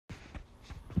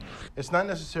It's not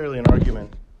necessarily an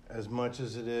argument as much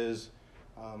as it is,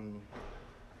 I'm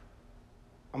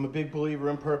a big believer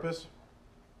in purpose.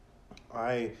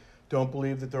 I don't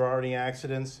believe that there are any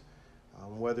accidents.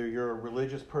 Whether you're a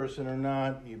religious person or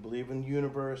not, you believe in the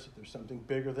universe, that there's something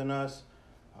bigger than us.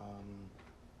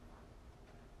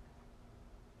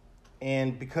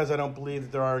 And because I don't believe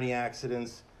that there are any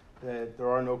accidents, that there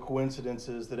are no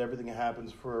coincidences, that everything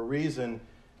happens for a reason,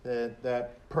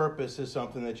 that purpose is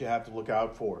something that you have to look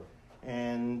out for.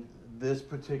 And this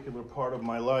particular part of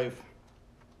my life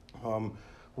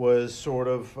was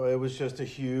it was just a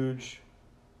huge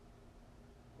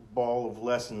ball of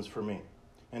lessons for me.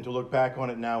 And to look back on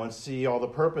it now and see all the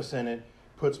purpose in it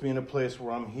puts me in a place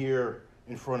where I'm here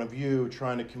in front of you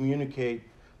trying to communicate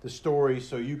the story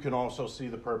so you can also see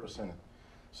the purpose in it.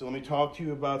 So let me talk to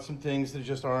you about some things that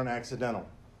just aren't accidental.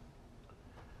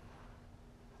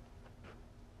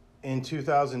 In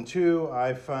 2002,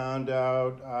 I found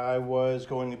out I was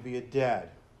going to be a dad.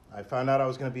 I found out I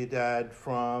was going to be a dad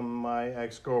from my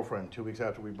ex-girlfriend 2 weeks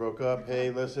after we broke up.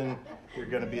 Hey, listen, you're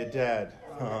going to be a dad.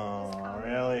 Oh,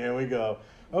 really? Here we go.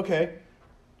 Okay,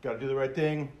 got to do the right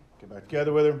thing, get back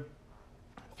together with her.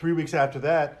 3 weeks after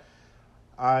that,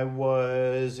 I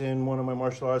was in one of my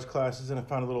martial arts classes and I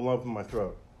found a little lump in my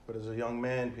throat. But as a young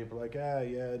man, people are like,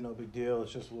 yeah, no big deal,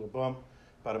 it's just a little bump.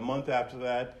 About a month after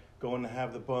that, going to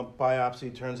have the bump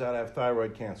biopsy, turns out I have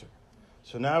thyroid cancer.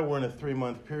 So now we're in a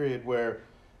 3-month period where,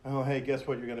 oh, hey, guess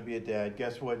what, you're going to be a dad.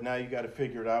 Guess what, now you got to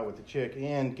figure it out with the chick.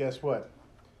 And guess what,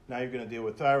 now you're going to deal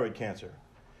with thyroid cancer.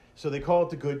 So they call it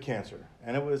the good cancer.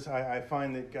 And it was, I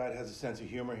find that God has a sense of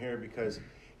humor here because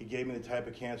he gave me the type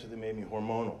of cancer that made me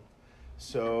hormonal.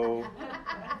 So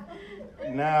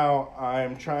now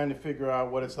I'm trying to figure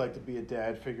out what it's like to be a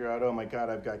dad, figure out, oh my God,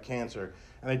 I've got cancer.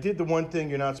 And I did the one thing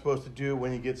you're not supposed to do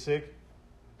when you get sick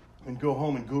and go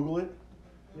home and Google it.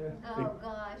 Yeah. Oh,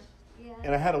 gosh. Yeah.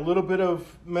 And I had a little bit of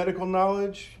medical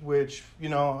knowledge, which,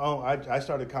 I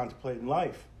started contemplating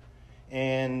life.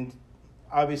 And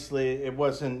obviously it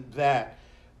wasn't that,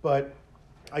 but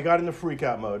I got into freak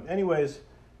out mode. Anyways,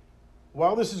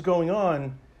 while this is going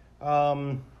on,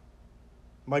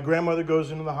 my grandmother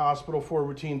goes into the hospital for a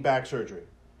routine back surgery.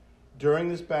 During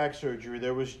this back surgery,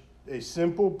 there was a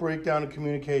simple breakdown in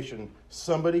communication.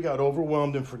 Somebody got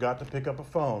overwhelmed and forgot to pick up a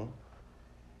phone.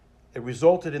 It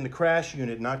resulted in the crash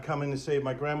unit not coming to save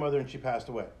my grandmother, and she passed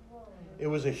away. It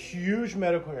was a huge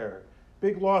medical error.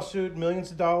 Big lawsuit,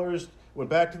 millions of dollars, went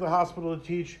back to the hospital to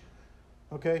teach.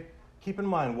 Okay? Keep in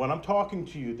mind, when I'm talking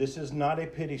to you, this is not a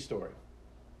pity story.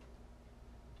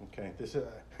 Okay?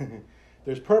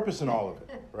 There's purpose in all of it,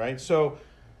 right? So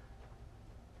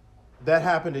that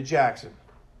happened to Jackson.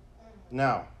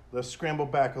 Now, let's scramble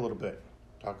back a little bit.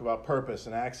 Talk about purpose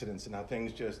and accidents and how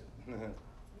things just...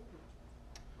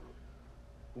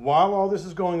 While all this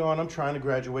is going on, I'm trying to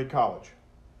graduate college.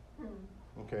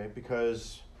 Okay,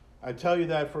 because I tell you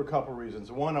that for a couple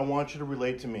reasons. One, I want you to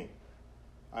relate to me.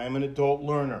 I am an adult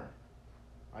learner.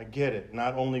 I get it.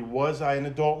 Not only was I an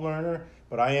adult learner,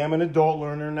 but I am an adult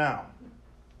learner now.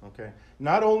 Okay.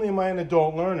 Not only am I an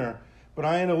adult learner, but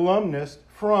I am an alumnus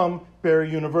from Barry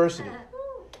University.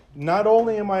 Not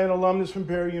only am I an alumnus from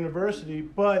Barry University,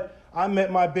 but I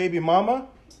met my baby mama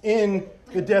in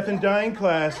the death and dying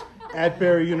class at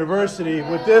Barry University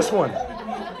with this one.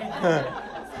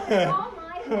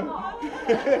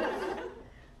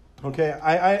 Okay,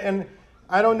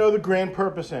 I don't know the grand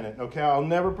purpose in it. Okay, I'll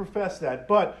never profess that,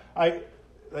 but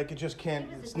it just can't.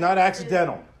 It's not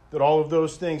accidental that all of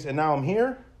those things. And now I'm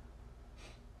here.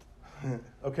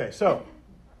 Okay, so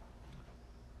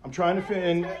I'm trying to fit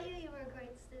in. Did I tell you were a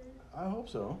great student? I hope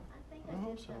so. I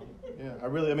hope so.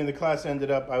 Yeah, the class I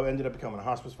ended up becoming a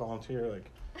hospice volunteer.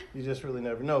 Like, you just really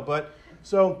never know. But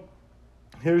so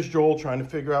here's Joel trying to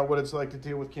figure out what it's like to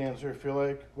deal with cancer. I feel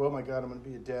like, well, my God, I'm going to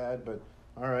be a dad, but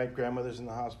all right, grandmother's in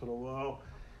the hospital. Whoa.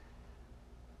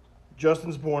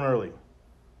 Justin's born early.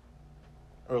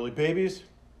 Early babies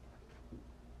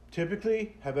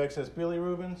typically have excess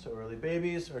bilirubin, so early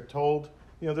babies are told,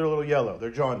 they're a little yellow, they're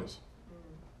jaundice.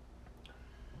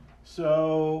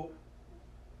 So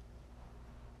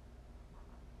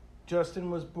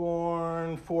Justin was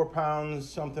born 4 pounds,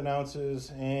 something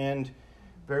ounces, and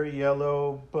very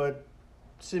yellow, but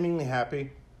seemingly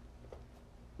happy.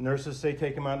 Nurses say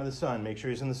take him out in the sun, make sure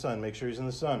he's in the sun, make sure he's in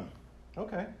the sun.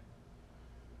 Okay.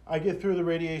 I get through the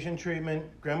radiation treatment.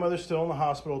 Grandmother's still in the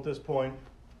hospital at this point.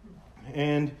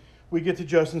 And we get to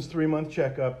Justin's 3-month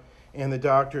checkup, and the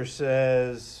doctor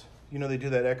says, they do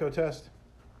that echo test?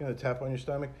 The tap on your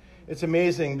stomach? It's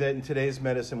amazing that in today's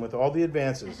medicine, with all the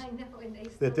advances,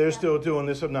 that they're still doing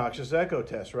this obnoxious echo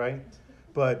test, right?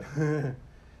 But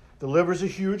The liver's a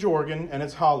huge organ, and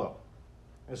it's hollow.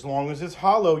 As long as it's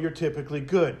hollow, you're typically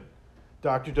good.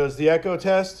 Doctor does the echo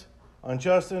test on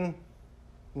Justin,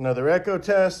 another echo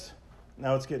test.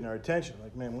 Now it's getting our attention.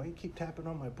 Like, man, why do you keep tapping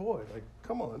on my boy? Like,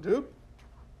 come on, dude.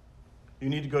 You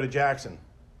need to go to Jackson.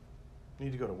 You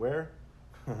need to go to where?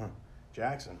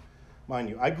 Jackson. Mind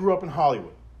you, I grew up in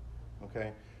Hollywood,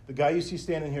 okay? The guy you see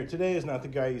standing here today is not the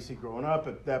guy you see growing up.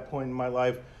 At that point in my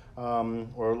life,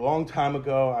 or a long time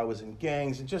ago, I was in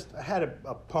gangs and I had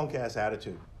a punk-ass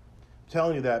attitude. I'm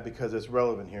telling you that because it's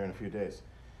relevant here in a few days.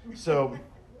 So,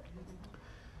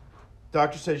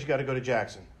 doctor says you got to go to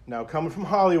Jackson. Now, coming from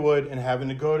Hollywood and having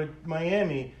to go to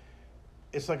Miami,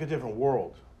 it's like a different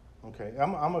world. Okay,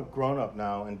 I'm a grown-up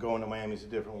now, and going to Miami is a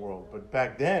different world. But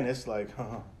back then, it's like,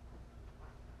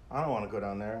 I don't want to go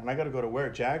down there. And I got to go to where?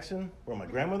 Jackson? Where my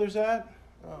grandmother's at?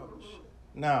 Oh, shit.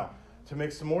 Now, to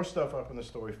make some more stuff up in the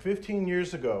story, 15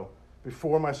 years ago,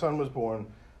 before my son was born,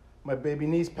 my baby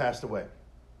niece passed away,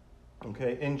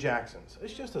 okay, in Jackson. So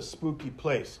it's just a spooky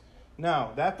place.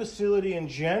 Now, that facility in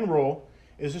general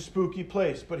is a spooky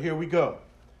place, but here we go.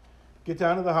 Get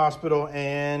down to the hospital,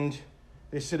 and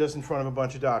they sit us in front of a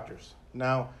bunch of doctors.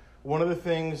 Now, one of the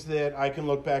things that I can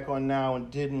look back on now and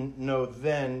didn't know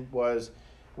then was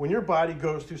when your body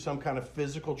goes through some kind of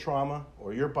physical trauma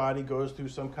or your body goes through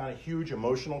some kind of huge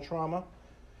emotional trauma,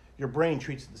 your brain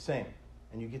treats it the same,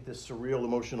 and you get this surreal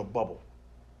emotional bubble.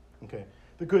 Okay.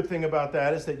 The good thing about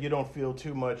that is that you don't feel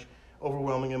too much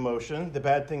overwhelming emotion. The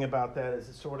bad thing about that is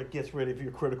it sort of gets rid of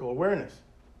your critical awareness.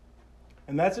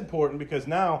 And that's important because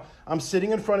now I'm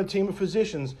sitting in front of a team of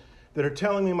physicians that are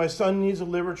telling me my son needs a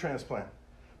liver transplant.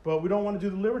 But we don't want to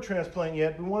do the liver transplant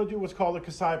yet. We want to do what's called a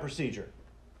Kasai procedure.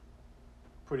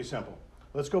 Pretty simple.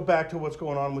 Let's go back to what's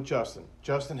going on with Justin.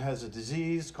 Justin has a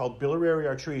disease called biliary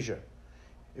atresia.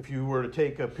 If you were to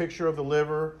take a picture of the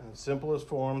liver in the simplest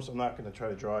forms, I'm not going to try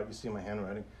to draw it. You see my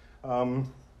handwriting.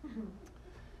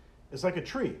 It's like a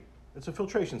tree. It's a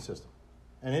filtration system.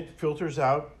 And it filters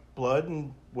out blood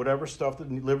and whatever stuff that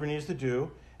the liver needs to do.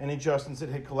 And in Justin's, it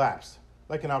had collapsed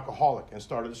like an alcoholic and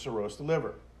started to cirrhose the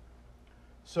liver.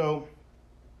 So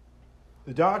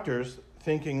the doctors,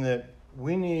 thinking that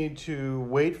we need to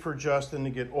wait for Justin to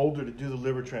get older to do the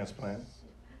liver transplant,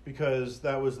 because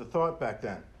that was the thought back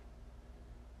then.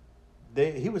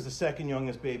 He was the second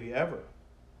youngest baby ever.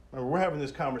 Remember, we're having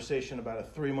this conversation about a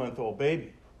 3-month-old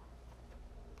baby.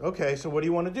 Okay, so what do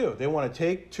you want to do? They want to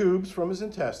take tubes from his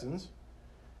intestines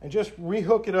and just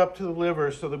rehook it up to the liver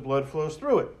so the blood flows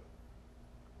through it.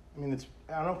 I mean,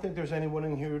 I don't think there's anyone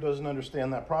in here who doesn't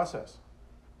understand that process.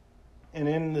 And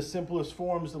in the simplest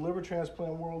forms, the liver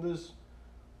transplant world is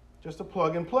just a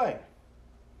plug and play.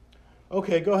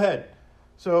 Okay, go ahead.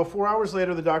 So 4 hours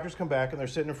later, the doctors come back and they're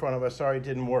sitting in front of us. Sorry, it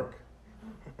didn't work.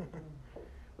 What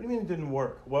do you mean it didn't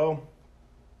work? Well,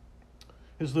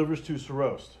 his liver's too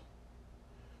cirrhosed.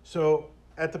 So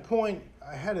at the point,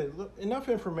 I had enough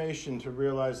information to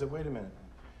realize that, wait a minute,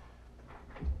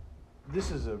 this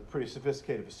is a pretty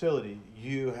sophisticated facility.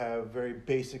 You have very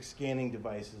basic scanning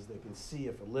devices that can see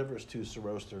if a liver's too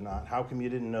cirrhosed or not. How come you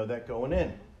didn't know that going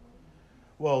in?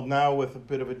 Well, now with a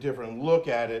bit of a different look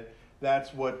at it,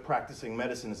 that's what practicing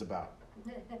medicine is about.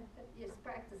 Yes,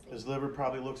 practicing. His liver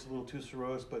probably looks a little too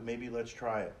cirrhosed, but maybe let's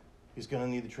try it. He's going to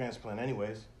need the transplant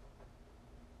anyways.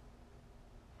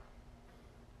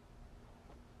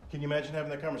 Can you imagine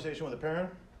having that conversation with a parent?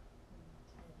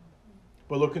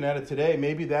 But looking at it today,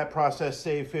 maybe that process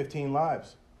saved 15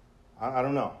 lives. I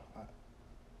don't know.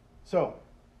 So,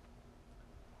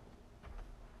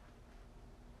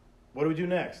 what do we do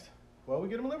next? Well, we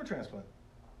get him a liver transplant.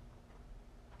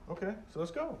 Okay, so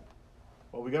let's go.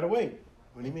 Well, we got to wait.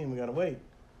 What do you mean we got to wait?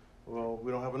 Well,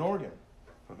 we don't have an organ.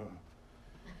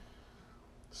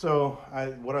 So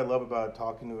what I love about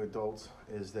talking to adults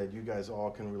is that you guys all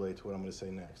can relate to what I'm going to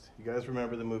say next. You guys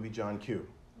remember the movie John Q.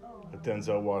 With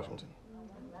Denzel Washington?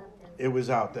 It was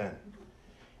out then.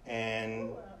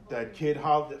 And that kid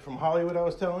from Hollywood I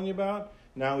was telling you about,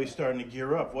 now he's starting to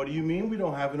gear up. What do you mean we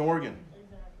don't have an organ?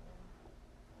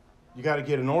 You got to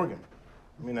get an organ.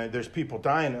 I mean, there's people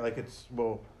dying. Like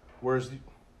where's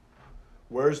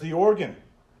the organ?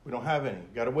 We don't have any.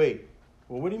 You got to wait.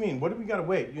 Well, what do you mean? What do we got to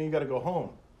wait? You got to go home.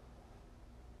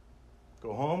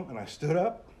 Go home, and I stood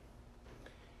up,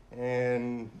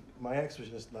 and my ex was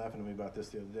just laughing at me about this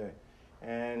the other day.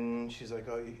 And she's like,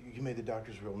 oh, you made the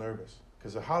doctors real nervous.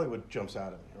 Because the Hollywood jumps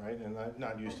out at me, right? And I'm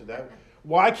not used to that.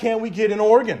 Why can't we get an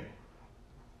organ?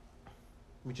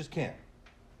 We just can't,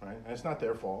 right? And it's not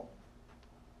their fault.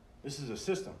 This is a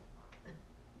system,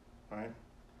 right?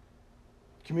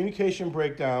 Communication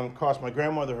breakdown cost my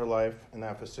grandmother her life in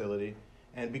that facility.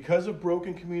 And because of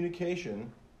broken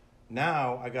communication,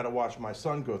 Now I got to watch my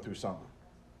son go through something.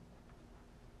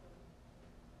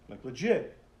 Like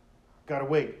legit. Got to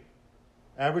wait.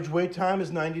 Average wait time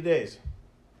is 90 days.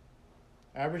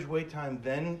 Average wait time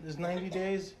then is 90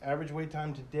 days. Average wait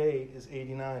time today is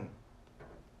 89.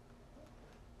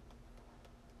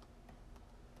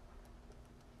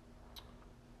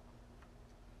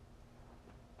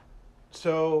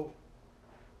 So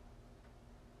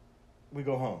we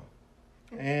go home.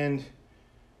 And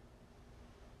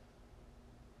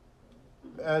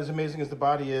as amazing as the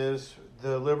body is,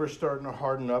 the liver's starting to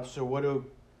harden up. So what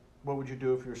would you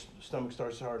do if your stomach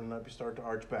starts to harden up? You start to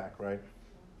arch back, right?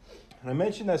 And I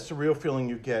mentioned that surreal feeling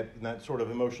you get in that sort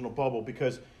of emotional bubble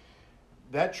because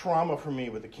that trauma for me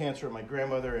with the cancer of my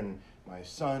grandmother and my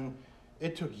son,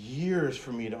 it took years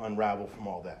for me to unravel from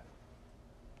all that.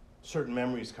 Certain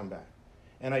memories come back.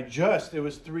 And it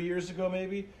was 3 years ago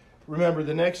maybe, remember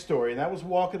the next story. And that was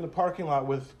walking the parking lot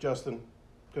with Justin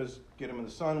because get him in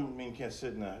the sun, I mean, you can't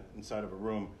sit inside of a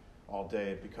room all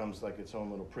day. It becomes like its own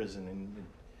little prison and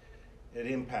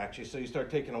it impacts you. So you start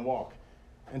taking a walk.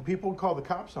 And people would call the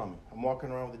cops on me. I'm walking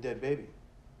around with a dead baby.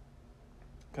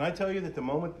 Can I tell you that the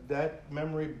moment that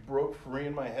memory broke free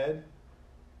in my head,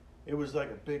 it was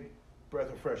like a big breath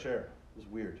of fresh air. It was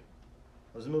weird.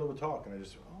 I was in the middle of a talk and I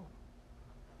just,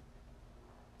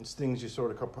 It's things you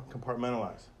sort of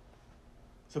compartmentalize.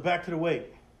 So back to the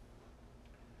weight.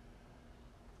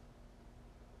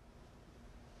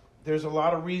 There's a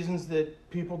lot of reasons that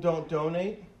people don't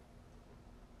donate,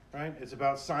 right? It's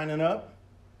about signing up.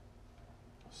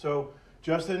 So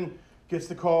Justin gets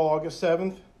the call August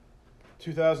 7th,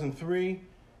 2003,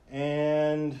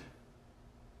 and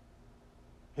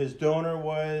his donor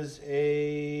was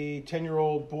a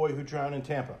 10-year-old boy who drowned in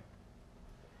Tampa.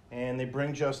 And they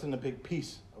bring Justin a big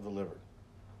piece of the liver.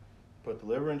 Put the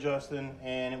liver in Justin,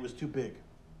 and it was too big.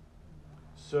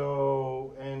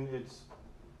 So, and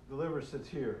the liver sits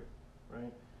here,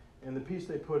 right? And the piece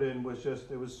they put in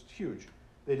it was huge.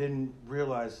 They didn't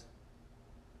realize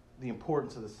the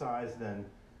importance of the size then.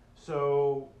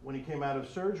 So when he came out of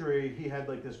surgery, he had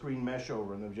like this green mesh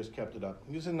over him, and they just kept it up.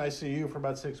 He was in ICU for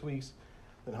about 6 weeks,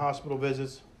 then hospital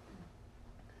visits.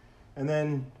 And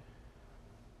then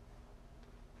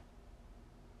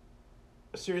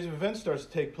a series of events starts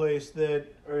to take place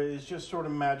that is just sort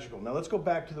of magical. Now let's go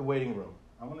back to the waiting room.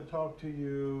 I'm going to talk to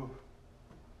you.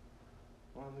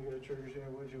 One of the triggers, yeah,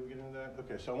 would you get into that?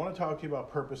 Okay, so I want to talk to you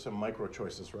about purpose and micro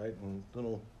choices, right? And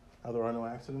how there are no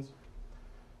accidents.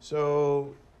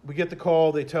 So we get the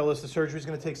call. They tell us the surgery is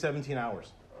going to take 17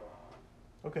 hours.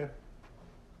 Okay.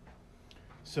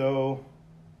 So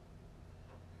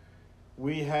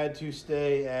we had to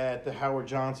stay at the Howard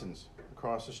Johnson's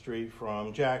across the street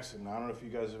from Jackson. I don't know if you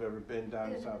guys have ever been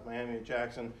down in South Miami.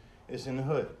 Jackson is in the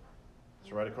hood.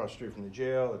 It's right across the street from the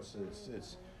jail. It's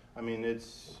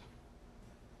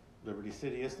Liberty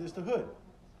City. It's the hood.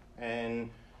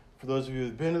 And for those of you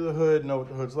who've been to the hood, know what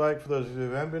the hood's like. For those of you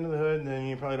who haven't been to the hood, then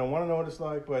you probably don't want to know what it's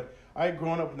like. But I had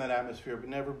grown up in that atmosphere, but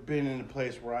never been in a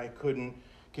place where I couldn't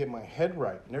get my head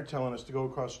right. And they're telling us to go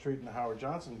across the street in the Howard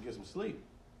Johnson to get some sleep.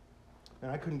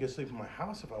 And I couldn't get sleep in my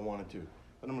house if I wanted to.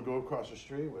 But I'm going to go across the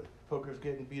street with hookers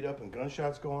getting beat up and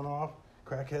gunshots going off.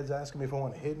 Crackheads asking me if I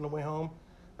want to hit on the way home.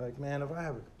 Like, man, if I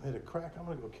have hit a crack, I'm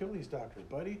going to go kill these doctors,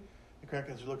 buddy. The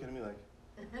crackheads are looking at me like...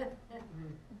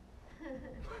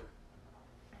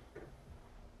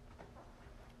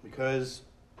 Because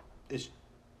it's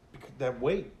that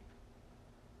weight,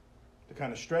 the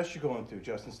kind of stress you're going through.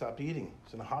 Justin stopped eating.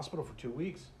 He's in the hospital for 2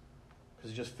 weeks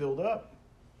because he just filled up.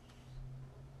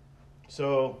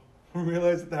 So we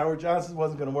realized that the Howard Johnson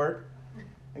wasn't going to work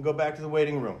and go back to the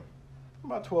waiting room.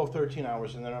 About 12, 13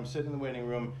 hours, and then I'm sitting in the waiting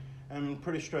room. I'm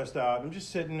pretty stressed out. I'm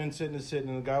just sitting, and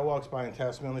the guy walks by and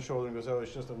taps me on the shoulder and goes, "Oh,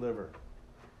 it's just a liver."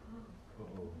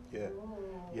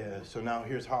 Yeah, so now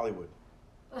here's Hollywood.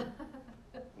 Okay,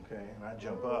 and I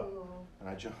jump up, and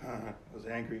I was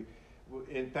angry.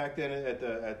 Back then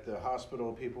at the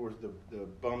hospital, people were the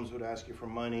bums would ask you for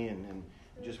money and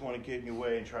just want to get in your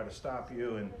way and try to stop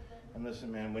you. And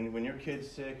listen, man, when your kid's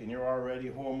sick and you're already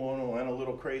hormonal and a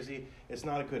little crazy, it's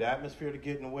not a good atmosphere to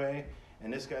get in the way.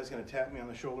 And this guy's going to tap me on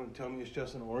the shoulder and tell me it's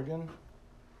just an organ.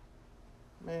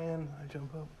 Man, I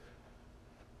jump up.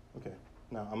 Okay,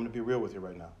 now I'm going to be real with you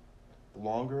right now. The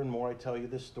longer and more I tell you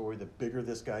this story, the bigger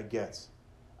this guy gets.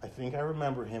 I think I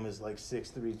remember him as like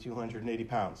 6'3", 280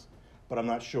 pounds, but I'm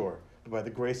not sure. But by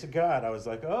the grace of God, I was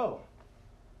like, oh.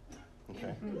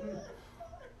 Okay.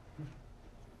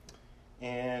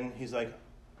 And he's like,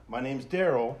 "My name's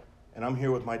Daryl, and I'm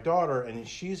here with my daughter, and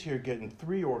she's here getting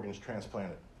 3 organs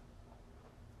transplanted."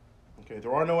 Okay,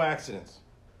 there are no accidents.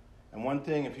 And one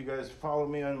thing, if you guys follow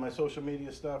me on my social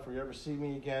media stuff or you ever see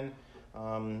me again,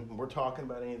 we're talking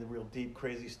about any of the real deep,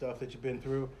 crazy stuff that you've been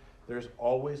through. There's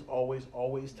always, always,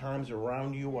 always times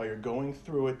around you while you're going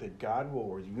through it that God will,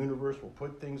 or the universe will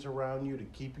put things around you to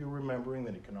keep you remembering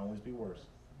that it can always be worse.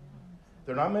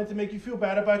 They're not meant to make you feel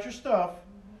bad about your stuff.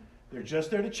 They're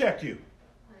just there to check you.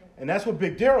 And that's what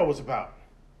Big Daryl was about.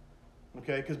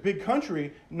 Okay, because Big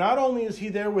Country, not only is he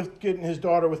there with getting his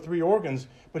daughter with 3 organs,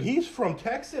 but he's from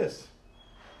Texas.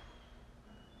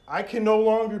 I can no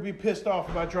longer be pissed off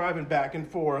about driving back and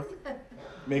forth,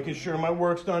 making sure my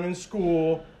work's done in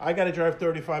school. I got to drive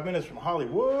 35 minutes from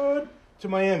Hollywood to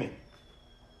Miami.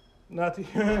 Not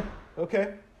the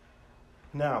okay.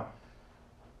 Now,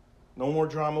 no more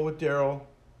drama with Daryl.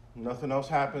 Nothing else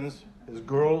happens. His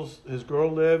girl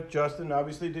lived. Justin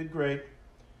obviously did great.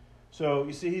 So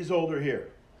you see, he's older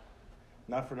here.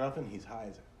 Not for nothing, he's high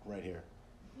as right here.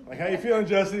 Like, how you feeling,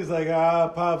 Justin? He's like,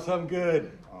 Pops, I'm good.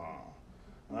 Oh,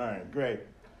 all right, great.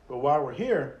 But why we're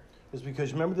here is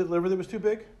because, remember the liver that was too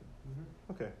big?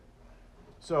 Mm-hmm. Okay.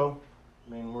 So,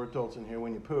 I mean, we're adults in here.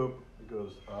 When you poop, it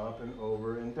goes up and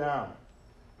over and down.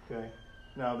 Okay.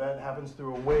 Now, that happens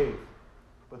through a wave.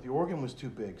 But the organ was too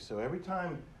big. So every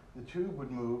time the tube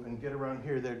would move and get around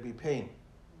here, there'd be pain.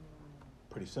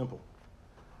 Pretty simple.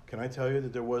 Can I tell you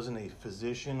that there wasn't a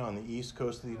physician on the East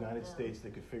Coast of the United States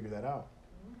that could figure that out?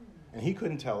 And he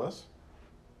couldn't tell us.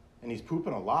 And he's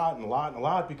pooping a lot and a lot and a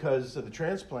lot because of the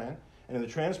transplant. And in the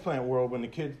transplant world, when the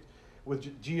kid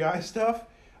with GI stuff,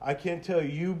 I can't tell you,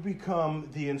 you become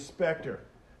the inspector.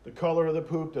 The color of the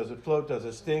poop, does it float, does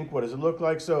it stink, what does it look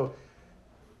like? So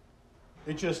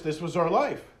this was our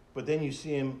life. But then you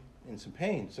see him in some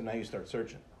pain, so now you start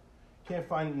searching. Can't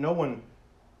find, no one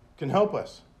can help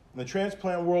us. And the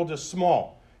transplant world is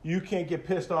small. You can't get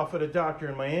pissed off at a doctor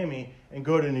in Miami and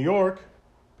go to New York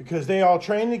because they all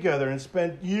trained together and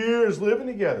spent years living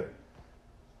together.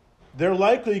 They're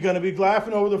likely going to be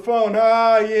laughing over the phone.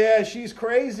 Yeah, she's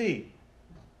crazy.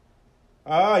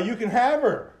 You can have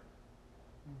her.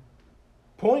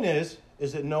 Point is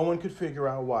that no one could figure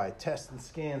out why. Tests and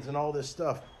scans and all this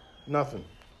stuff, nothing.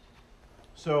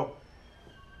 So,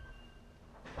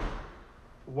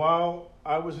 while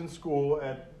I was in school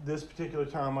at this particular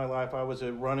time in my life, I was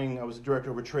a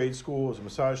director of a trade school, I was a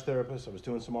massage therapist, I was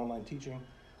doing some online teaching,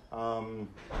 and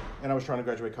I was trying to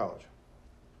graduate college.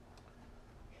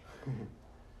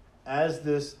 As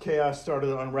this chaos started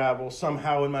to unravel,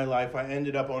 somehow in my life, I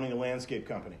ended up owning a landscape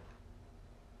company.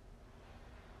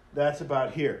 That's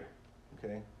about here.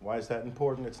 Okay, why is that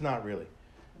important? It's not really.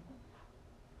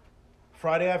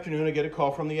 Friday afternoon, I get a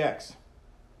call from the ex.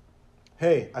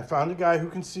 Hey, I found a guy who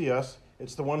can see us.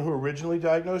 It's the one who originally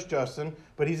diagnosed Justin,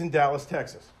 but he's in Dallas,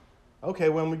 Texas. Okay,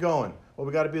 when are we going? Well,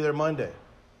 we got to be there Monday.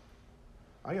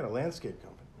 I got a landscape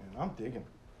company, man. I'm digging.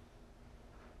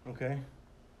 Okay.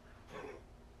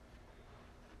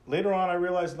 Later on, I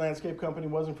realized the landscape company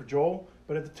wasn't for Joel,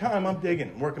 but at the time, I'm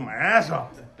digging, working my ass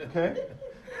off. Okay?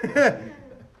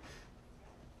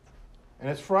 And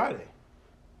it's Friday.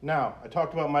 Now, I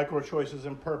talked about micro choices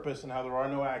and purpose and how there are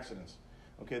no accidents.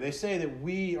 Okay, they say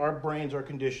that our brains are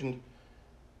conditioned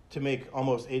to make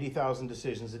almost 80,000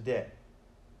 decisions a day.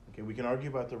 Okay, we can argue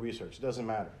about the research. It doesn't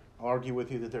matter. I'll argue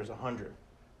with you that there's 100.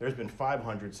 There's been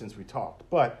 500 since we talked.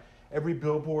 But every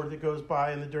billboard that goes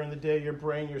by during the day, your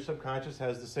brain, your subconscious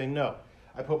has to say no.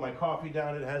 I put my coffee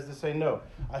down, it has to say no.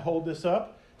 I hold this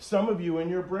up. Some of you in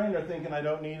your brain are thinking, I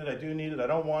don't need it, I do need it, I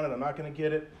don't want it, I'm not going to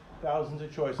get it. Thousands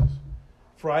of choices.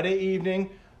 Friday evening,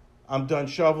 I'm done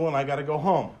shoveling, I got to go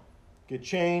home. Get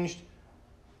changed.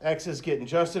 Ex is getting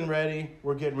Justin ready.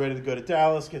 We're getting ready to go to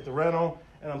Dallas, get the rental.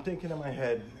 And I'm thinking in my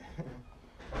head,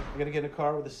 I'm going to get in a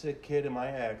car with a sick kid and my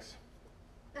ex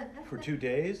for 2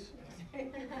 days?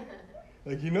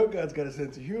 Like, God's got a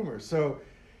sense of humor. So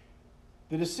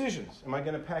the decisions, am I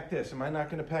going to pack this? Am I not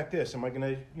going to pack this? Am I going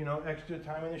to, extra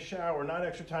time in the shower, not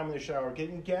extra time in the shower,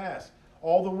 getting gas,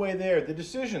 all the way there. The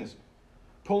decisions,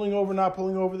 pulling over, not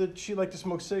pulling over, that she liked to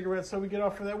smoke cigarettes, so we get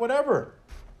off for that, whatever.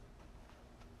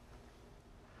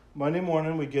 Monday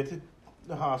morning, we get to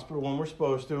the hospital when we're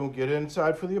supposed to, get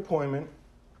inside for the appointment,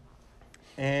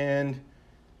 and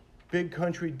Big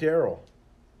Country Daryl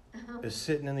is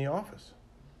sitting in the office.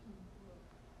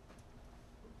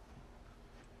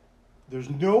 There's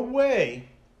no way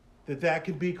that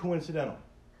could be coincidental.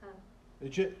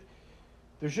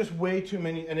 There's just way too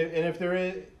many, and if there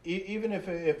is, even if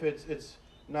it's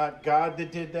not God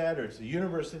that did that, or it's the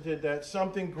universe that did that,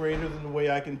 something greater than the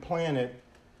way I can plan it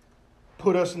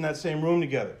put us in that same room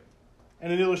together.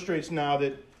 And it illustrates now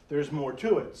that there's more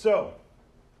to it. So.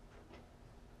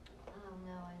 Oh,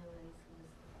 no, I know this.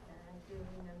 I do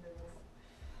remember this.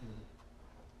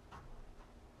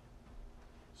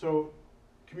 So,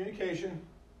 communication,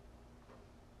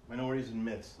 minorities, and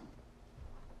myths.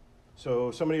 So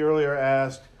somebody earlier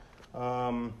asked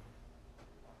about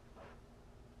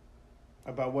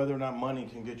whether or not money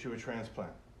can get you a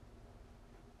transplant.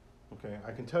 Okay,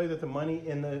 I can tell you that the money is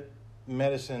in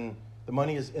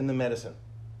the medicine.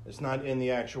 It's not in the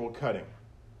actual cutting.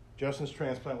 Justin's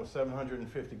transplant was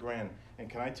 $750,000, and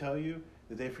can I tell you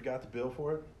that they forgot to bill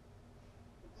for it?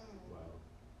 Wow.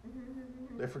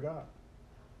 They forgot.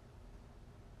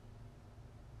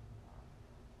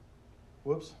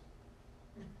 Whoops.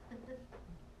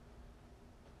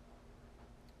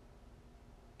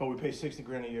 But we pay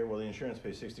 $60,000 a year. Well, the insurance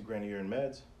pays $60,000 a year in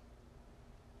meds.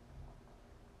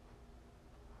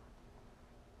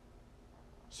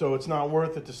 So it's not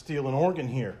worth it to steal an organ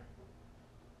here.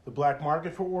 The black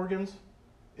market for organs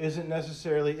isn't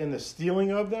necessarily in the stealing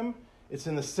of them, it's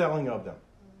in the selling of them.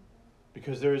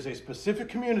 Because there is a specific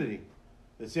community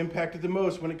that's impacted the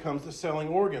most when it comes to selling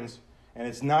organs, and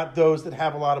it's not those that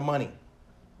have a lot of money.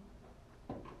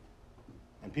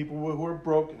 And people who are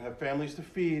broke and have families to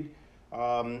feed,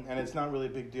 and it's not really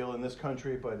a big deal in this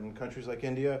country, but in countries like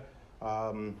India,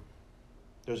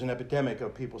 there's an epidemic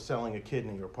of people selling a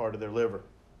kidney or part of their liver.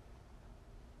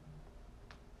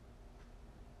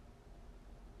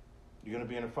 You're going to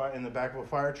be in the back of a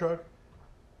fire truck,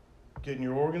 getting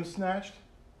your organs snatched.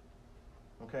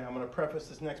 Okay, I'm going to preface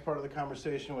this next part of the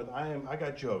conversation with I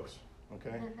got jokes.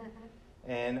 Okay,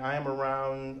 and I've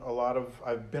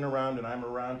been around, and I'm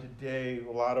around today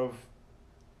a lot of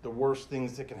the worst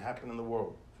things that can happen in the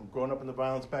world. From growing up in the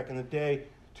violence back in the day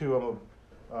to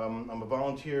I'm a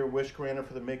volunteer wish granter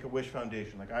for the Make-A-Wish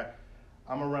Foundation. Like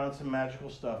I'm around some magical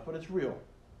stuff, but it's real.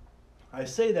 I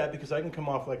say that because I can come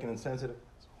off like an insensitive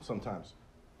sometimes,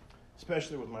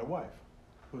 especially with my wife,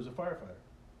 who's a firefighter.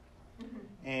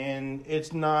 And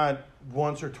it's not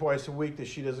once or twice a week that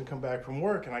she doesn't come back from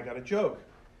work, and I got a joke.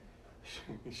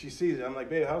 She sees it. I'm like,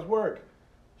 babe, how's work?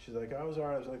 She's like, I was all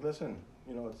right. I was like, listen,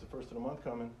 it's the first of the month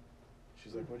coming.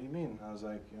 She's like, what do you mean? I was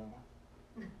like,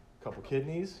 a couple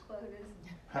kidneys,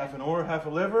 half a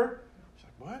liver. She's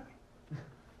like, what?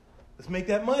 Let's make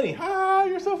that money. Ah,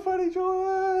 you're so funny,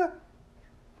 Joy.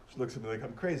 She looks at me like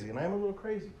I'm crazy, and I am a little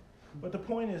crazy. But the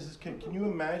point is can you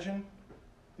imagine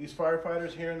these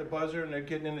firefighters hearing the buzzer and they're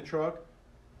getting in the truck?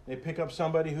 They pick up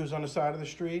somebody who's on the side of the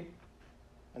street,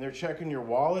 and they're checking your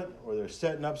wallet, or they're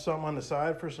setting up something on the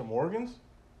side for some organs.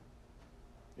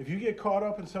 If you get caught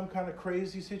up in some kind of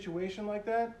crazy situation like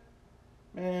that,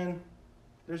 man,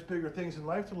 there's bigger things in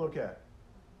life to look at.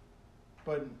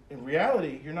 But in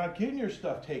reality, you're not getting your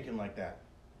stuff taken like that.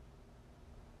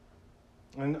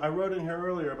 And I wrote in here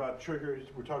earlier about triggers.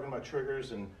 We're talking about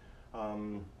triggers, and I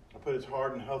put it's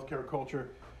hard in healthcare culture.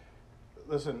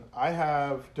 Listen, I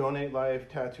have Donate Life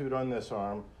tattooed on this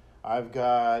arm. I've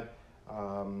got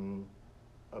a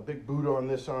big Buddha on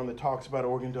this arm that talks about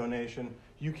organ donation.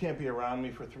 You can't be around me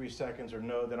for 3 seconds or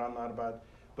know that I'm not about,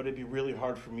 but it'd be really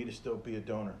hard for me to still be a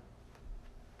donor.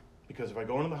 Because if I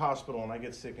go into the hospital and I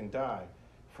get sick and die,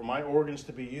 for my organs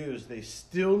to be used, they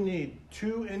still need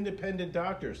 2 independent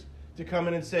doctors to come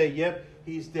in and say, yep,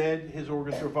 he's dead, his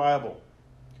organs are viable.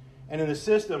 And in a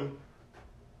system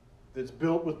that's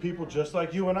built with people just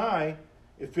like you and I,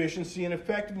 efficiency and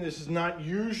effectiveness is not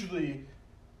usually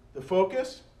the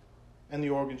focus, and the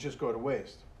organs just go to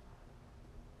waste.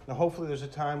 Now, hopefully there's a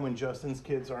time when Justin's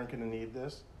kids aren't going to need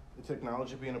this. The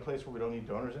technology will be in a place where we don't need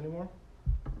donors anymore.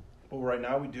 But right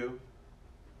now we do.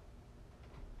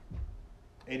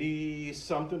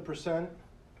 80-something%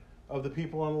 of the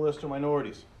people on the list are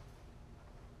minorities.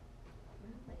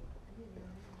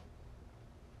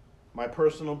 My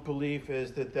personal belief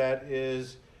is that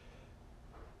is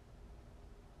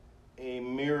a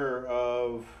mirror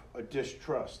of a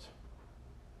distrust.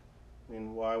 I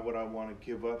mean, why would I want to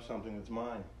give up something that's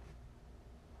mine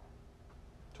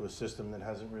to a system that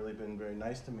hasn't really been very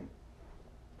nice to me?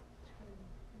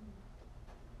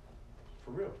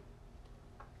 For real.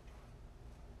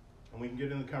 And we can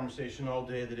get into the conversation all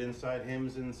day that inside him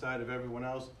is inside of everyone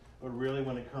else, but really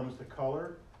when it comes to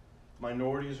color,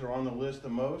 minorities are on the list the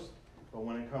most. But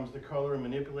when it comes to color and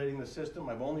manipulating the system,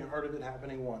 I've only heard of it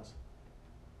happening once.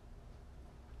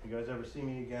 If you guys ever see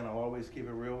me again, I'll always keep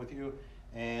it real with you.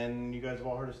 And you guys have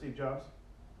all heard of Steve Jobs?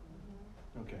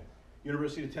 Mm-hmm. Okay.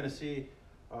 University of Tennessee,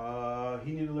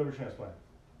 he needed a liver transplant.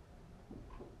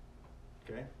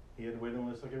 Okay. He had to wait on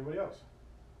the list like everybody else.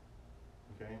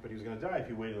 Okay. But he was going to die if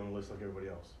he waited on the list like everybody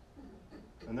else.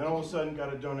 And then all of a sudden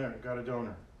got a donor.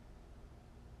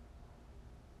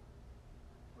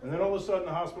 And then all of a sudden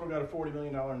the hospital got a $40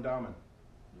 million endowment.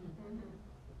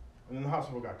 And then the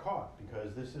hospital got caught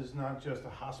because this is not just a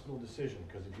hospital decision.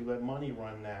 Because if you let money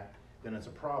run that, then it's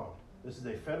a problem. This is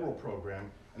a federal program,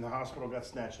 and the hospital got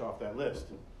snatched off that list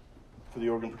for the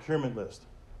organ procurement list.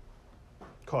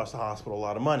 Cost the hospital a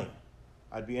lot of money.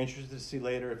 I'd be interested to see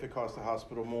later if it cost the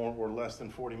hospital more or less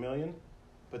than $40 million,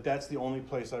 but that's the only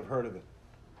place I've heard of it.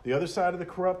 The other side of the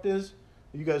corrupt is,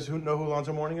 you guys who know who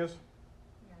Alonzo Mourning is?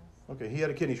 Yes. Okay, he had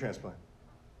a kidney transplant.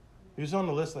 He was on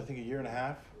the list, I think, a year and a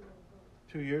half,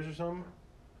 2 years or something,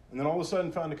 and then all of a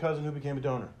sudden found a cousin who became a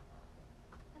donor.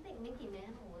 I think Mickey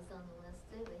Mantle was on the list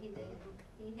too, but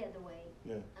he had to wait.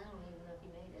 Yeah. I don't even know if he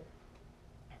made it.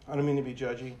 I don't mean to be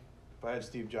judgy. If I had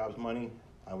Steve Jobs' money,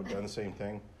 I would have done the same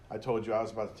thing. I told you I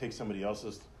was about to take somebody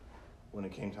else's when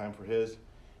it came time for his.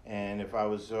 And if I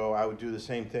was Zoe, I would do the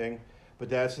same thing. But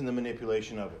that's in the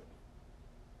manipulation of it.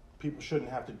 People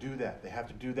shouldn't have to do that. They have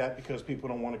to do that because people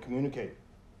don't want to communicate.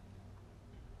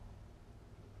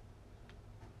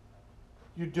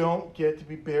 You don't get to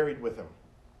be buried with them.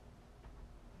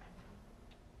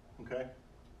 Okay?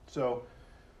 So,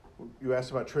 you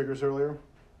asked about triggers earlier.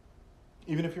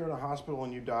 Even if you're in a hospital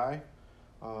and you die,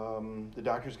 the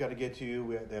doctor's got to get to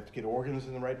you. They have to get organs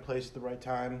in the right place at the right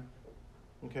time.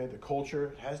 Okay, the culture,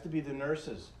 it has to be the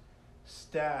nurses,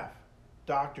 staff,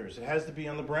 doctors. It has to be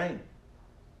on the brain.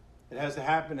 It has to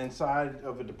happen inside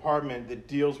of a department that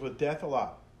deals with death a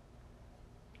lot.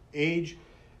 Age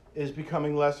is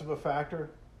becoming less of a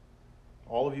factor.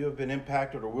 All of you have been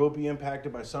impacted or will be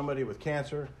impacted by somebody with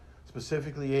cancer,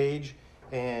 specifically age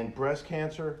and breast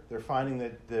cancer. They're finding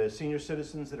that the senior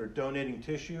citizens that are donating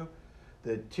tissue,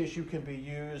 the tissue can be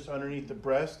used underneath the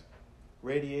breast.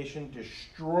 Radiation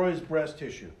destroys breast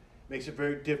tissue, makes it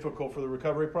very difficult for the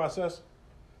recovery process.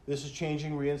 This is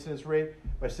changing reincidence rate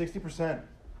by 60%.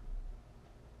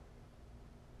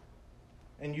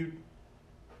 And you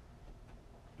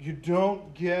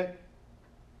don't get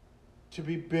to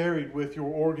be buried with your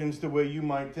organs the way you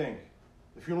might think.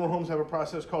 The funeral homes have a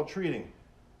process called treating.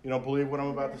 You don't believe what I'm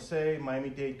about to say?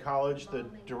 Miami-Dade College, the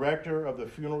director of the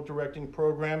funeral directing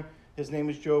program, his name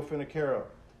is Joe Finicaro.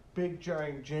 Big,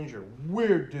 giant ginger,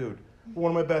 weird dude.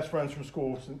 One of my best friends from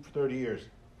school for 30 years.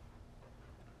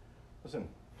 Listen,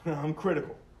 I'm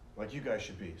critical, like you guys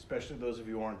should be, especially those of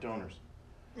you who aren't donors.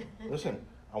 Listen,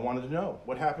 I wanted to know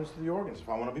what happens to the organs. If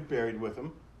I want to be buried with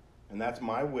them, and that's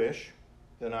my wish,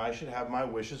 then I should have my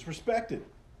wishes respected.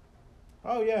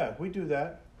 Oh yeah, we do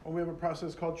that. Or we have a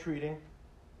process called treating.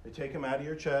 They take them out of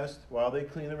your chest while they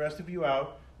clean the rest of you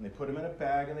out, and they put them in a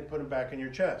bag and they put them back in your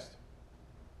chest.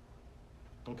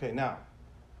 Okay, now,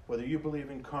 whether you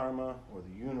believe in karma or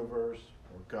the universe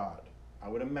or God, I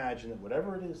would imagine that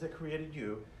whatever it is that created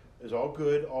you is all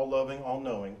good, all loving, all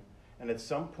knowing, and at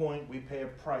some point we pay a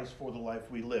price for the life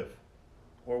we live,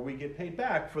 or we get paid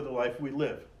back for the life we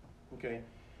live. Okay?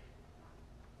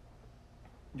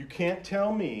 You can't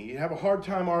tell me, you have a hard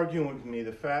time arguing with me,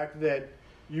 the fact that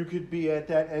you could be at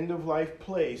that end-of-life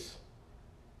place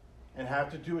and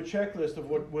have to do a checklist of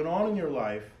what went on in your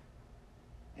life,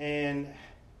 and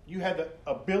you had the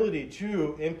ability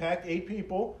to impact 8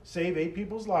 people, save 8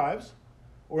 people's lives,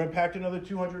 or impact another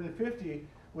 250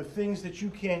 with things that you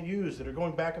can't use that are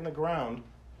going back in the ground,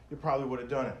 you probably would have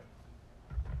done it.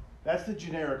 That's the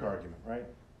generic argument, right?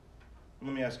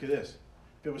 Let me ask you this.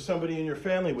 If it was somebody in your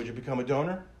family, would you become a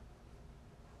donor?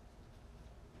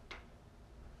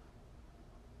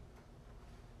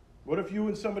 What if you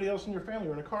and somebody else in your family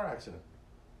were in a car accident?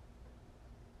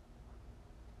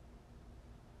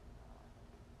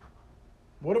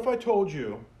 What if I told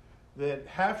you that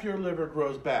half your liver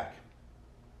grows back?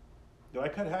 Do I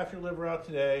cut half your liver out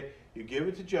today, you give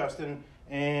it to Justin,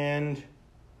 and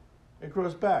it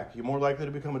grows back? You're more likely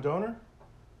to become a donor?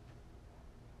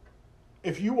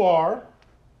 If you are,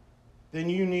 then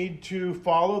you need to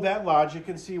follow that logic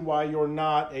and see why you're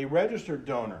not a registered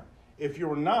donor. If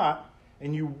you're not,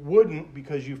 and you wouldn't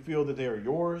because you feel that they are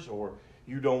yours, or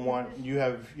you don't want, you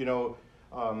have,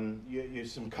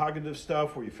 some cognitive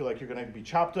stuff where you feel like you're going to be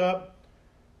chopped up,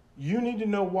 you need to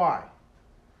know why.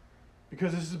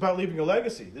 Because this is about leaving a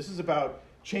legacy. This is about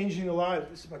changing the lives.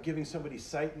 This is about giving somebody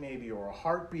sight maybe, or a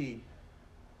heartbeat.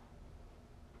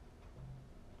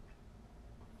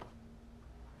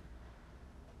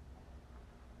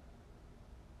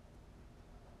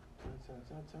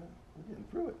 We're getting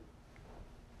through it.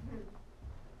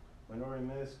 Minority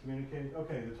miscommunicating.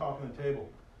 Okay, the talk on the table.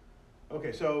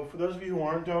 Okay, so for those of you who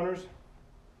aren't donors,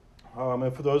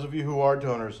 and for those of you who are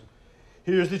donors,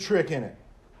 here's the trick in it,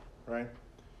 right?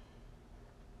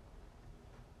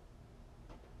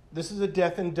 This is a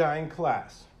death and dying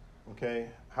class, okay?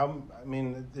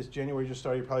 This January just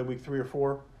started, probably week 3 or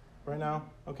 4 right now,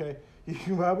 okay?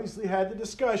 You've obviously had the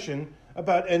discussion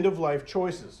about end-of-life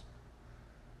choices,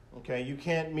 okay? You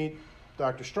can't meet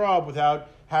Dr. Straub without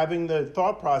having the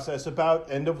thought process about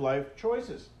end-of-life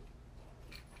choices.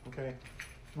 Okay?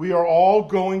 We are all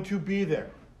going to be there.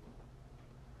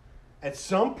 At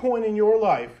some point in your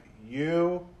life,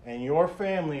 you and your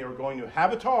family are going to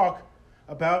have a talk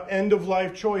about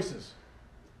end-of-life choices.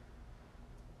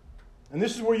 And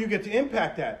this is where you get to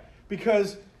impact that,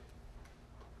 because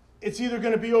it's either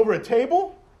going to be over a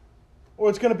table or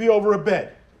it's going to be over a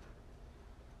bed.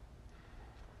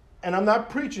 And I'm not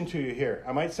preaching to you here.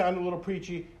 I might sound a little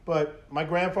preachy, but my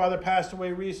grandfather passed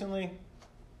away recently.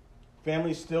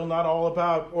 Family's still not all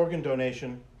about organ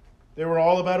donation. They were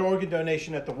all about organ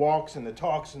donation at the walks and the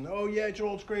talks, and oh yeah,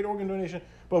 Joel, it's great organ donation.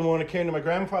 But when it came to my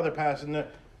grandfather passing, they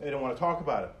don't want to talk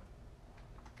about it.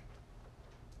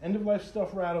 End of life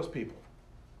stuff rattles people.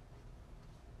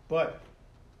 But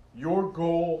your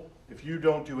goal, if you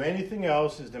don't do anything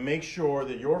else, is to make sure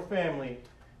that your family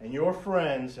and your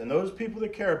friends and those people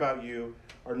that care about you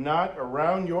are not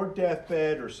around your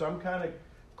deathbed or some kind of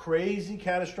crazy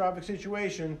catastrophic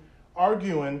situation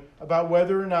arguing about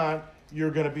whether or not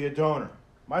you're going to be a donor.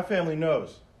 My family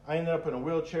knows. I ended up in a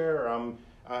wheelchair, or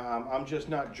I'm just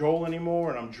not Joel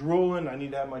anymore, and I'm drooling. I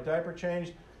need to have my diaper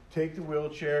changed. Take the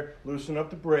wheelchair, loosen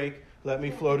up the brake, let me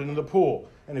float into the pool.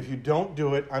 And if you don't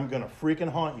do it, I'm going to freaking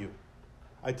haunt you.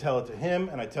 I tell it to him,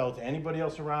 and I tell it to anybody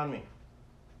else around me.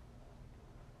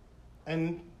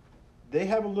 And they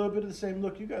have a little bit of the same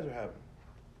look you guys are having.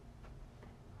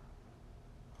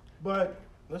 But,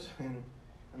 listen,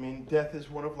 I mean, death is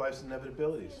one of life's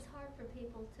inevitabilities. It's hard for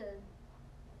people to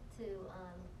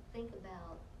think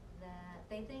about that.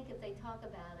 They think if they talk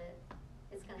about it,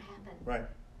 it's going to happen. Right.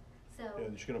 So yeah, they're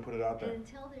just going to put it out there.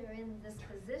 Until they're in this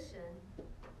position,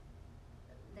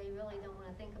 they really don't want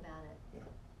to think about it.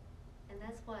 Yeah. And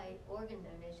that's why organ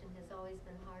donation has always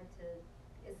been hard to,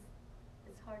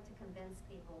 it's hard to convince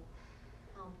people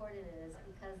how important it is,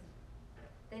 because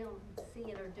they don't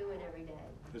see it or do it every day.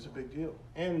 It's a big deal.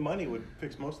 And money would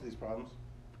fix most of these problems.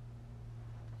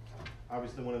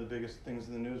 Obviously, one of the biggest things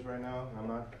in the news right now, and I'm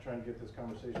not trying to get this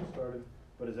conversation started,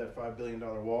 but is that $5 billion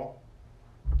wall.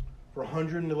 For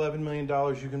 $111 million,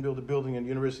 you can build a building at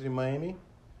University of Miami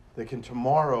that can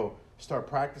tomorrow start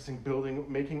practicing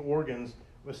making organs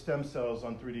with stem cells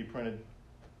on 3D printed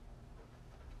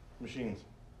machines.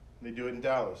 They do it in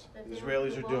Dallas. But The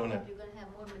Israelis are doing it. You're going to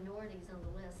have more minorities on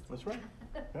the list. That's right.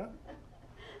 Yeah.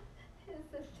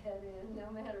 It's a dead end,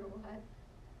 no matter what.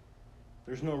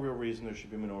 There's no real reason there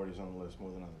should be minorities on the list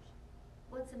more than others.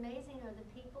 What's amazing are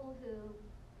the people who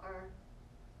are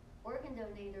organ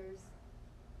donators,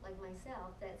 like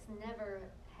myself, that's never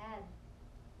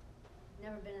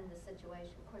been in this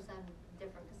situation. Of course, I'm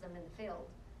different because I'm in the field.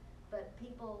 But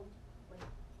people like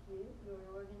you're an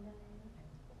organ donor?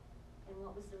 And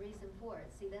what was the reason for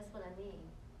it? See, that's what I mean.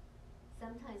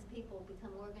 Sometimes people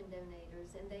become organ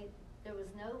donators, and there was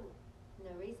no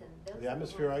reason. The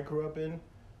atmosphere I grew up in,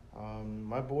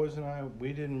 my boys and I,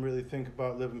 we didn't really think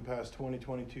about living past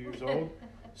 22 years old.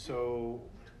 So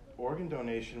organ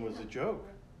donation was a joke.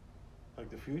 Like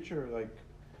the future, like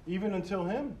even until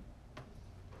him,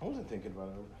 I wasn't thinking about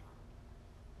it.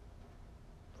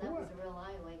 That was a real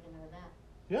eye-awakener, that.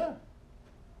 Yeah.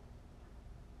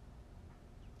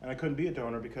 And I couldn't be a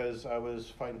donor because I was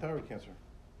fighting thyroid cancer.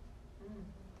 So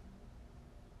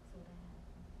bad.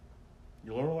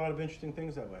 You learn a lot of interesting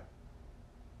things that way.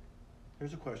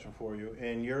 Here's a question for you.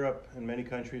 In Europe and many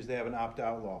countries, they have an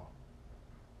opt-out law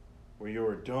where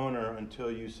you're a donor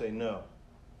until you say no.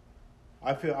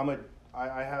 I feel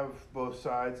I have both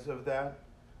sides of that.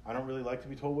 I don't really like to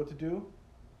be told what to do,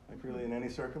 like really in any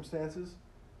circumstances,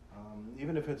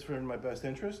 even if it's for my best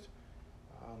interest.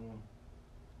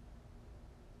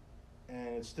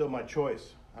 And it's still my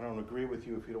choice. I don't agree with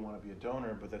you if you don't want to be a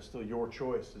donor, but that's still your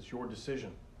choice. It's your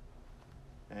decision.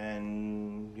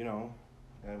 And,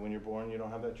 when you're born, you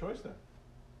don't have that choice then.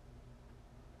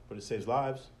 But it saves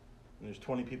lives. And there's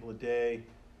 20 people a day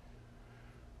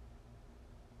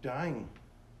dying.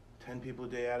 10 people a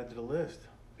day added to the list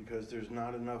because there's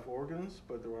not enough organs,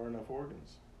 but there are enough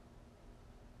organs.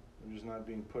 They're just not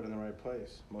being put in the right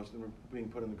place. Most of them are being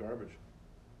put in the garbage.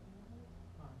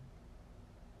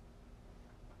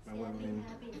 See, I'd be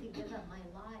happy to give up my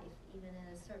life, even in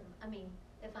a certain,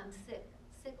 if I'm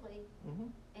sickly,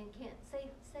 and can't, say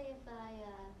if I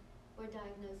were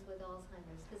diagnosed with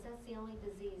Alzheimer's, because that's the only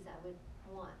disease I would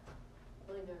want,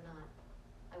 believe it or not.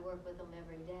 I work with them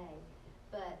every day.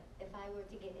 But if I were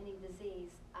to get any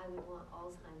disease, I would want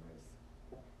Alzheimer's.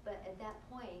 But at that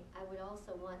point, I would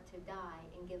also want to die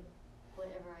and give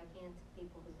whatever I can to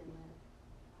people who can live.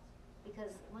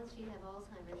 Because once you have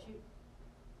Alzheimer's,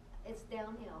 it's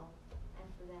downhill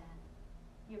after that.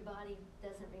 Your body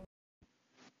doesn't remember.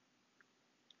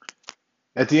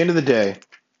 At the end of the day,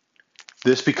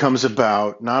 this becomes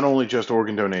about not only just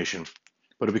organ donation,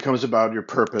 but it becomes about your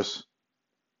purpose,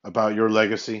 about your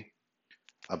legacy,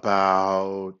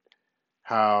 about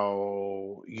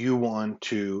how you want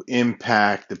to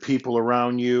impact the people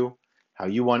around you, how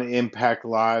you want to impact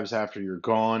lives after you're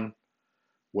gone,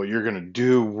 what you're going to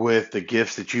do with the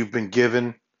gifts that you've been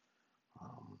given.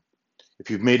 If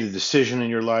you've made a decision in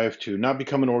your life to not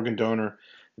become an organ donor,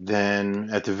 then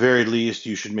at the very least,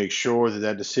 you should make sure that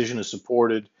that decision is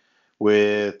supported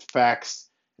with facts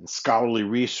and scholarly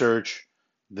research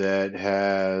that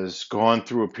has gone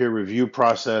through a peer review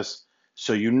process,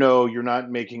 so you know you're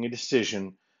not making a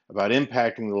decision about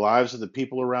impacting the lives of the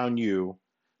people around you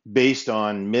based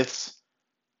on myths,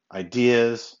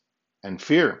 ideas, and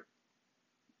fear.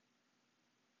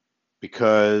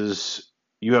 Because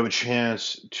you have a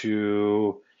chance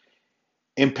to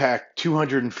impact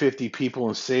 250 people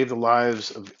and save the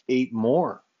lives of 8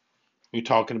 more. You're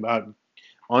talking about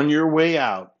on your way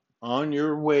out, on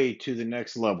your way to the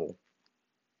next level.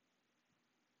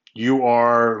 You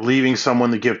are leaving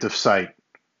someone the gift of sight,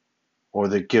 or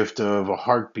the gift of a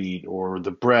heartbeat, or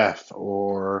the breath,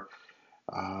 or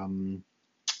um,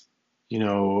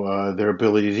 their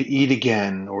ability to eat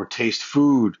again or taste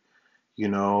food.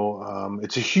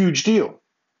 It's a huge deal,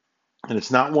 and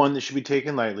it's not one that should be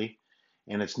taken lightly,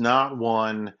 and it's not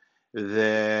not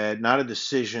a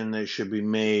decision that should be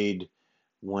made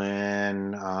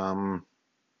when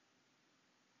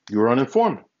you're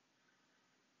uninformed.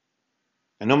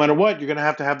 And no matter what, you're going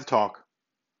to have the talk.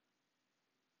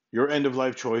 Your end of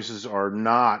life choices are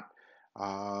not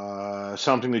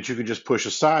something that you can just push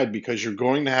aside, because you're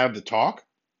going to have the talk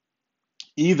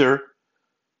either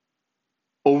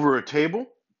over a table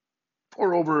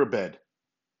or over a bed.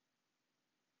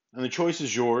 And the choice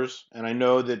is yours. And I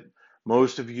know that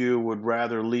most of you would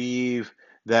rather leave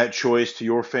that choice to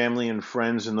your family and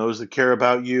friends and those that care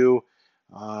about you.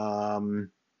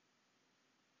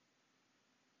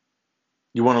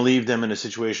 You want to leave them in a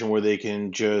situation where they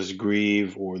can just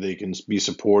grieve, or they can be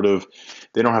supportive.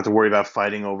 They don't have to worry about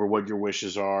fighting over what your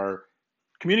wishes are.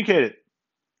 Communicate it.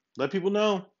 Let people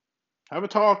know. Have a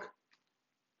talk.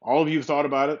 All of you have thought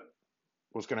about it.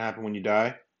 What's going to happen when you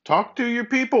die? Talk to your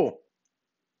people.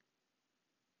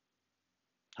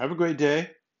 Have a great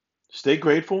day. Stay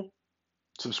grateful.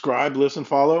 Subscribe, listen,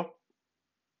 follow.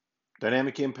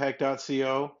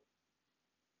 DynamicImpact.co.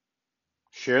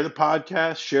 Share the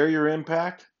podcast. Share your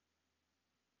impact.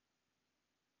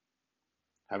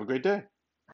 Have a great day.